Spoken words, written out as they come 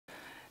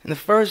And the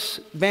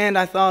first band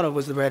I thought of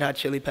was the Red Hot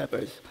Chili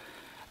Peppers.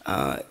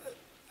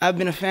 I've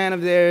been a fan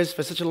of theirs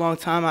for such a long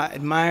time. I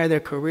admire their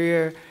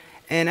career.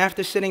 And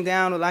after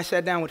I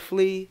sat down with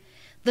Flea.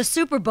 The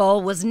Super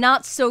Bowl was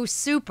not so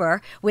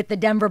super, with the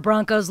Denver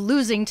Broncos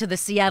losing to the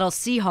Seattle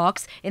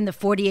Seahawks in the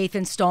 48th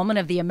installment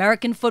of the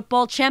American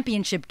Football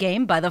Championship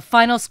game by the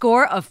final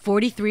score of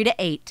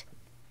 43-8.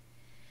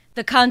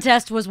 The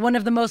contest was one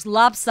of the most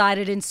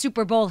lopsided in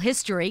Super Bowl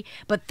history,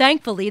 but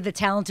thankfully the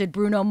talented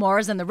Bruno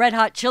Mars and the Red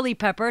Hot Chili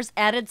Peppers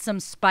added some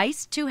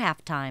spice to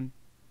halftime.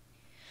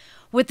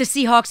 With the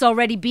Seahawks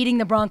already beating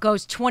the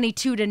Broncos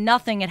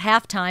 22-0 at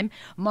halftime,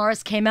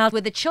 Mars came out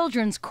with a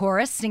children's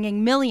chorus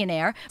singing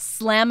Millionaire,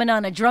 slamming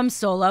on a drum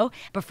solo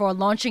before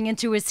launching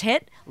into his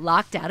hit,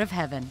 Locked Out of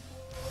Heaven.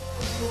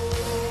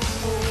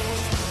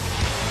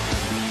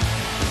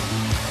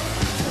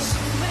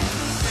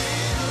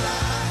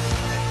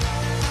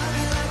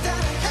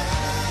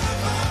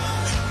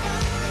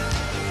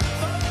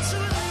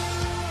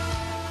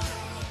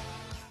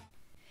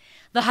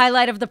 The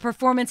highlight of the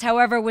performance,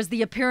 however, was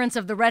the appearance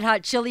of the Red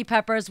Hot Chili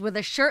Peppers with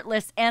a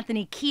shirtless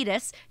Anthony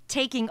Kiedis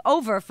taking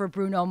over for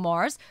Bruno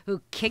Mars,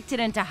 who kicked it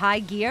into high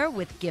gear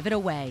with Give It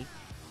Away.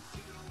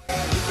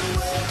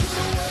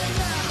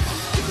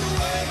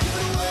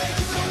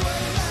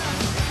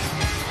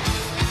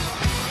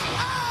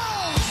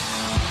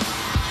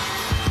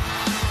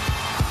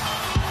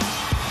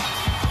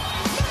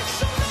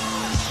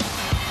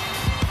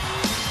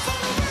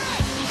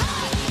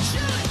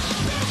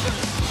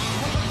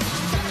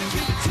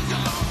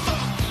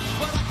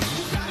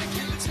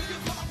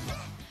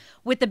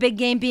 With the big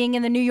game being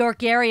in the New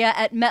York area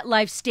at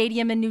MetLife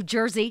Stadium in New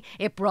Jersey,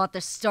 it brought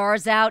the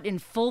stars out in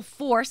full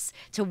force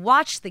to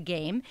watch the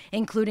game,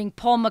 including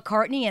Paul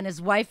McCartney and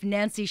his wife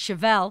Nancy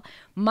Chevelle,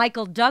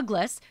 Michael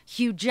Douglas,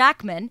 Hugh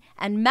Jackman,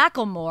 and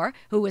Macklemore,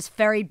 who was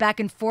ferried back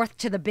and forth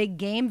to the big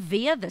game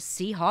via the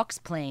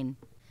Seahawks plane.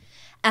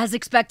 As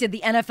expected,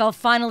 the NFL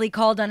finally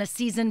called on a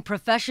seasoned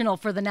professional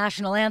for the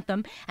national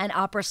anthem, and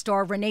opera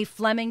star Renee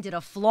Fleming did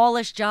a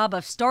flawless job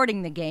of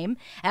starting the game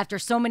after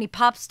so many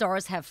pop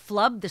stars have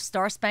flubbed the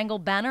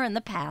Star-Spangled Banner in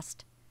the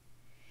past.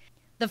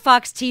 The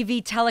Fox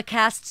TV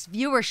telecast's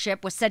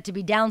viewership was said to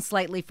be down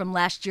slightly from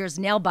last year's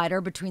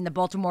nail-biter between the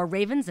Baltimore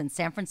Ravens and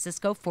San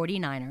Francisco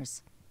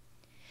 49ers.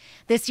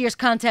 This year's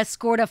contest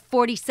scored a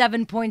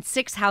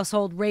 47.6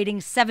 household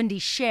rating 70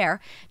 share,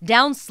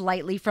 down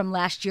slightly from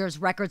last year's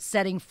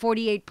record-setting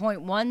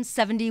 48.1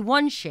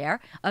 71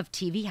 share of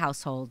TV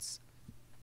households.